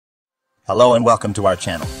Hello and welcome to our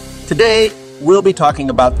channel. Today, we'll be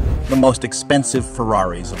talking about the most expensive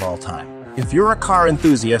Ferraris of all time. If you're a car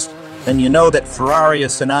enthusiast, then you know that Ferrari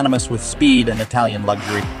is synonymous with speed and Italian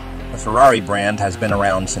luxury. The Ferrari brand has been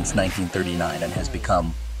around since 1939 and has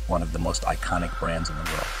become one of the most iconic brands in the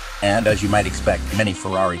world. And as you might expect, many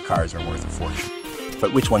Ferrari cars are worth a fortune.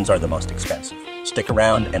 But which ones are the most expensive? Stick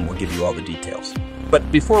around and we'll give you all the details.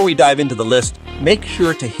 But before we dive into the list, make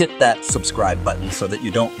sure to hit that subscribe button so that you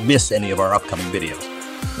don't miss any of our upcoming videos.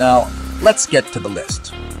 Now, let's get to the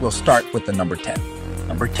list. We'll start with the number 10.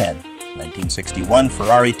 Number 10, 1961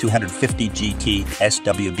 Ferrari 250 GT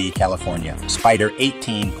SWB California, Spider,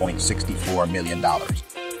 $18.64 million.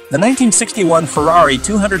 The 1961 Ferrari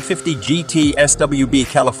 250 GT SWB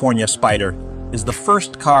California Spider is the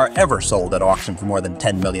first car ever sold at auction for more than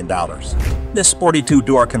 $10 million. This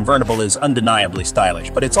 42-door convertible is undeniably stylish,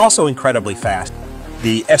 but it's also incredibly fast.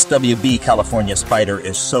 The SWB California Spider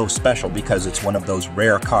is so special because it's one of those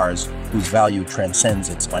rare cars whose value transcends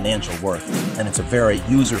its financial worth, and it's a very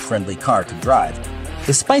user-friendly car to drive.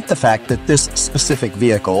 Despite the fact that this specific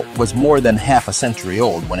vehicle was more than half a century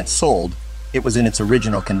old when it sold, it was in its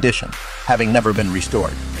original condition, having never been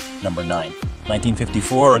restored. Number 9.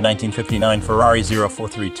 1954 or 1959 Ferrari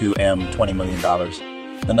 0432M, $20 million.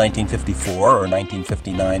 The 1954 or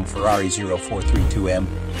 1959 Ferrari 0432M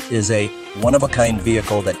is a one-of-a-kind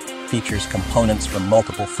vehicle that features components from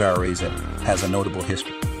multiple Ferraris and has a notable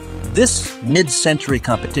history. This mid-century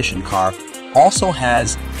competition car also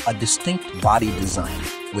has a distinct body design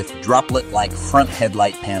with droplet-like front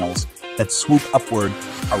headlight panels that swoop upward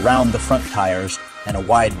around the front tires and a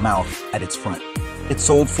wide mouth at its front. It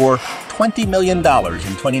sold for $20 million in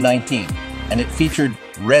 2019, and it featured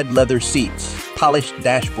red leather seats, polished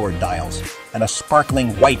dashboard dials, and a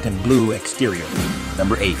sparkling white and blue exterior.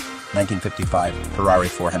 Number 8, 1955 Ferrari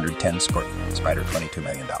 410 Sport Spider, $22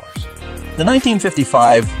 million. The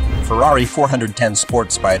 1955 Ferrari 410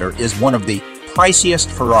 Sport Spider is one of the priciest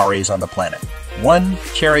Ferraris on the planet. One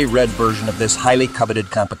cherry red version of this highly coveted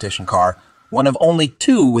competition car, one of only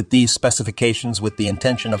two with these specifications with the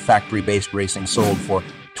intention of factory-based racing, sold for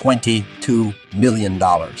 $22 million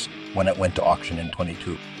when it went to auction in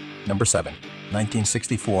 22. Number 7,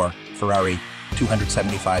 1964 Ferrari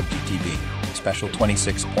 275 GTB, special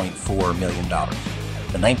 $26.4 million.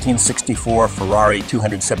 The 1964 Ferrari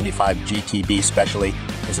 275 GTB Specially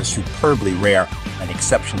is a superbly rare and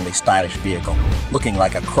exceptionally stylish vehicle, looking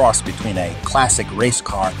like a cross between a classic race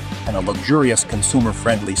car and a luxurious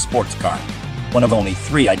consumer-friendly sports car. One of only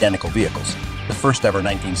 3 identical vehicles. The first ever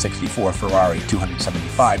 1964 Ferrari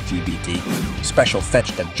 275 GBT Special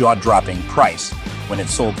fetched a jaw-dropping price when it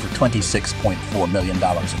sold for $26.4 million in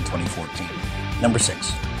 2014. Number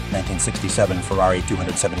 6, 1967 Ferrari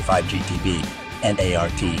 275 GTB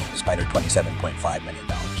NART Spider, $27.5 million.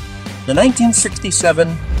 The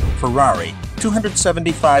 1967 Ferrari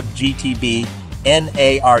 275 GTB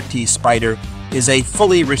NART Spider is a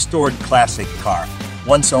fully restored classic car,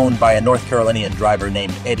 once owned by a North Carolinian driver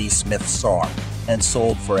named Eddie Smith Saw, and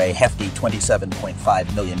sold for a hefty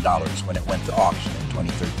 $27.5 million when it went to auction in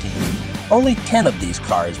 2013. Only 10 of these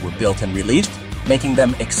cars were built and released, making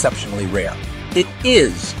them exceptionally rare. It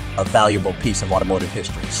is a valuable piece of automotive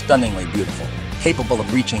history, stunningly beautiful, capable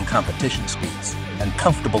of reaching competition speeds, and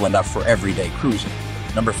comfortable enough for everyday cruising.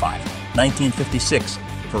 Number 5, 1956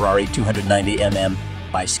 Ferrari 290mm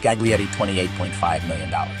by Scaglietti, $28.5 million.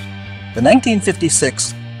 The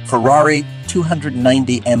 1956 Ferrari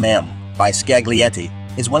 290mm by Scaglietti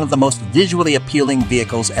is one of the most visually appealing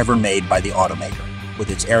vehicles ever made by the automaker.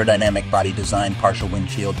 With its aerodynamic body design, partial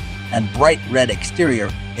windshield, and bright red exterior,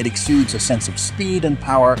 it exudes a sense of speed and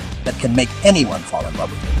power that can make anyone fall in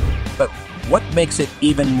love with it. But what makes it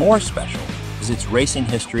even more special is its racing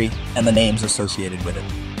history and the names associated with it.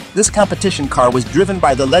 This competition car was driven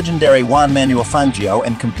by the legendary Juan Manuel Fangio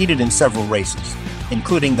and competed in several races,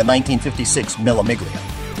 including the 1956 Mille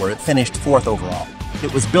Miglia, where it finished 4th overall.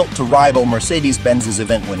 It was built to rival Mercedes-Benz's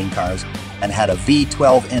event-winning cars and had a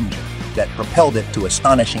V12 engine that propelled it to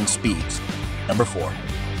astonishing speeds. Number 4,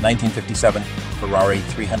 1957 Ferrari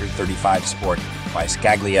 335 Sport by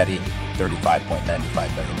Scaglietti,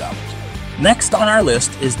 $35.95 million. Next on our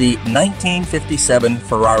list is the 1957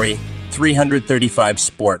 Ferrari 335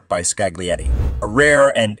 Sport by Scaglietti, a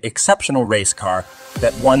rare and exceptional race car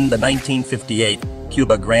that won the 1958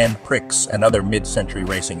 Cuba Grand Prix and other mid-century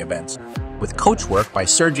racing events. With coachwork by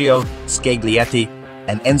Sergio Scaglietti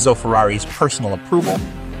and Enzo Ferrari's personal approval,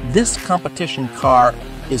 this competition car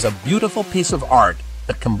is a beautiful piece of art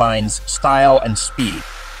that combines style and speed.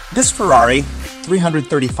 This Ferrari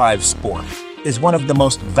 335 Sport is one of the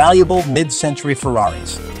most valuable mid-century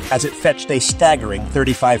Ferraris, as it fetched a staggering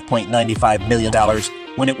 $35.95 million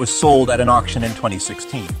when it was sold at an auction in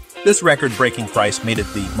 2016. This record-breaking price made it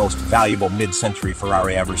the most valuable mid-century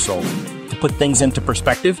Ferrari ever sold. To put things into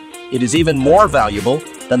perspective, it is even more valuable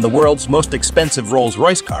than the world's most expensive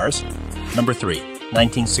Rolls-Royce cars. Number 3,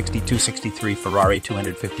 1962-63 Ferrari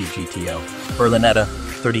 250 GTO, Berlinetta,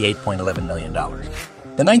 $38.11 million.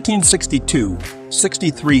 The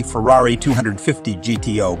 1962-63 Ferrari 250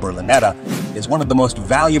 GTO Berlinetta is one of the most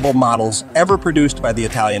valuable models ever produced by the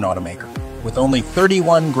Italian automaker. With only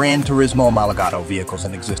 31 Gran Turismo Omologato vehicles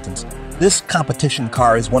in existence, this competition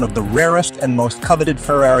car is one of the rarest and most coveted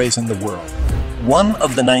Ferraris in the world. One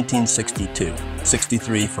of the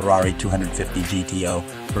 1962-63 Ferrari 250 GTO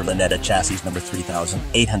Berlinetta chassis number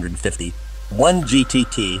 3850, 1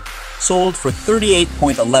 GTT, sold for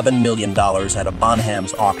 $38.11 million at a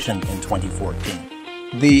Bonhams auction in 2014.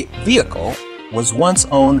 The vehicle was once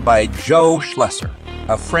owned by Joe Schlesser,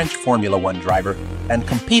 a French Formula One driver, and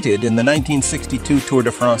competed in the 1962 Tour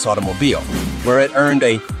de France Automobile, where it earned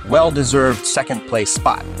a well-deserved second-place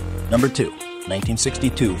spot. Number 2,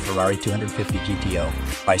 1962 Ferrari 250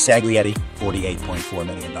 GTO by Saglietti, $48.4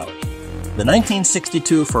 million. The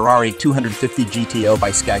 1962 Ferrari 250 GTO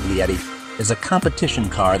by Scaglietti is a competition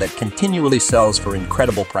car that continually sells for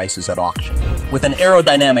incredible prices at auction. With an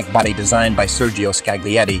aerodynamic body designed by Sergio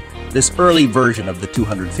Scaglietti, this early version of the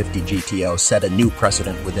 250 GTO set a new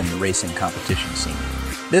precedent within the racing competition scene.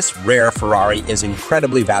 This rare Ferrari is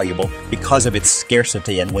incredibly valuable because of its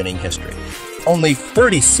scarcity and winning history. Only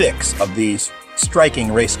 36 of these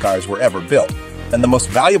striking race cars were ever built, and the most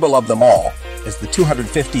valuable of them all is the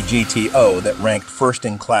 250 GTO that ranked first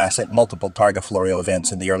in class at multiple Targa Florio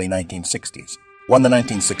events in the early 1960s, won the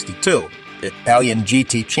 1962 Italian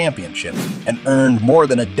GT Championship, and earned more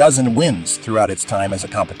than a dozen wins throughout its time as a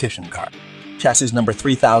competition car. Chassis number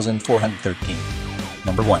 3413.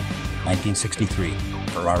 Number 1, 1963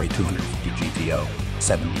 Ferrari 250 GTO,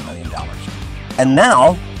 $70 million. And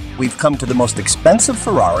now, we've come to the most expensive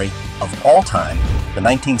Ferrari of all time, the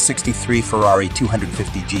 1963 Ferrari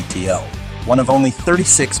 250 GTO, one of only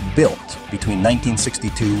 36 built between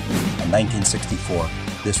 1962 and 1964.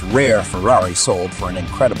 This rare Ferrari sold for an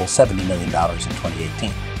incredible $70 million in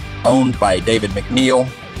 2018. Owned by David McNeil,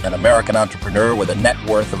 an American entrepreneur with a net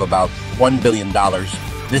worth of about $1 billion,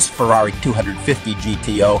 this Ferrari 250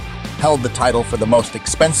 GTO held the title for the most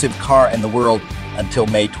expensive car in the world until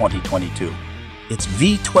May 2022. Its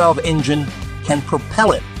V12 engine can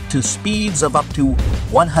propel it to speeds of up to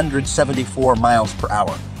 174 miles per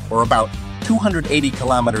hour, or about 280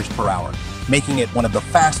 kilometers per hour, making it one of the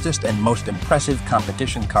fastest and most impressive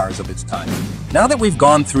competition cars of its time. Now that we've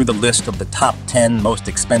gone through the list of the top 10 most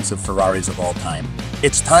expensive Ferraris of all time,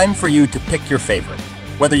 it's time for you to pick your favorite,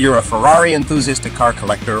 whether you're a Ferrari enthusiast, a car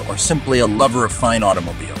collector, or simply a lover of fine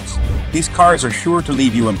automobiles. These cars are sure to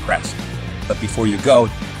leave you impressed. But before you go,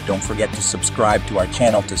 don't forget to subscribe to our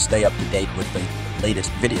channel to stay up to date with the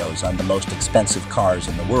latest videos on the most expensive cars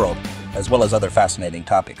in the world, as well as other fascinating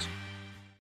topics.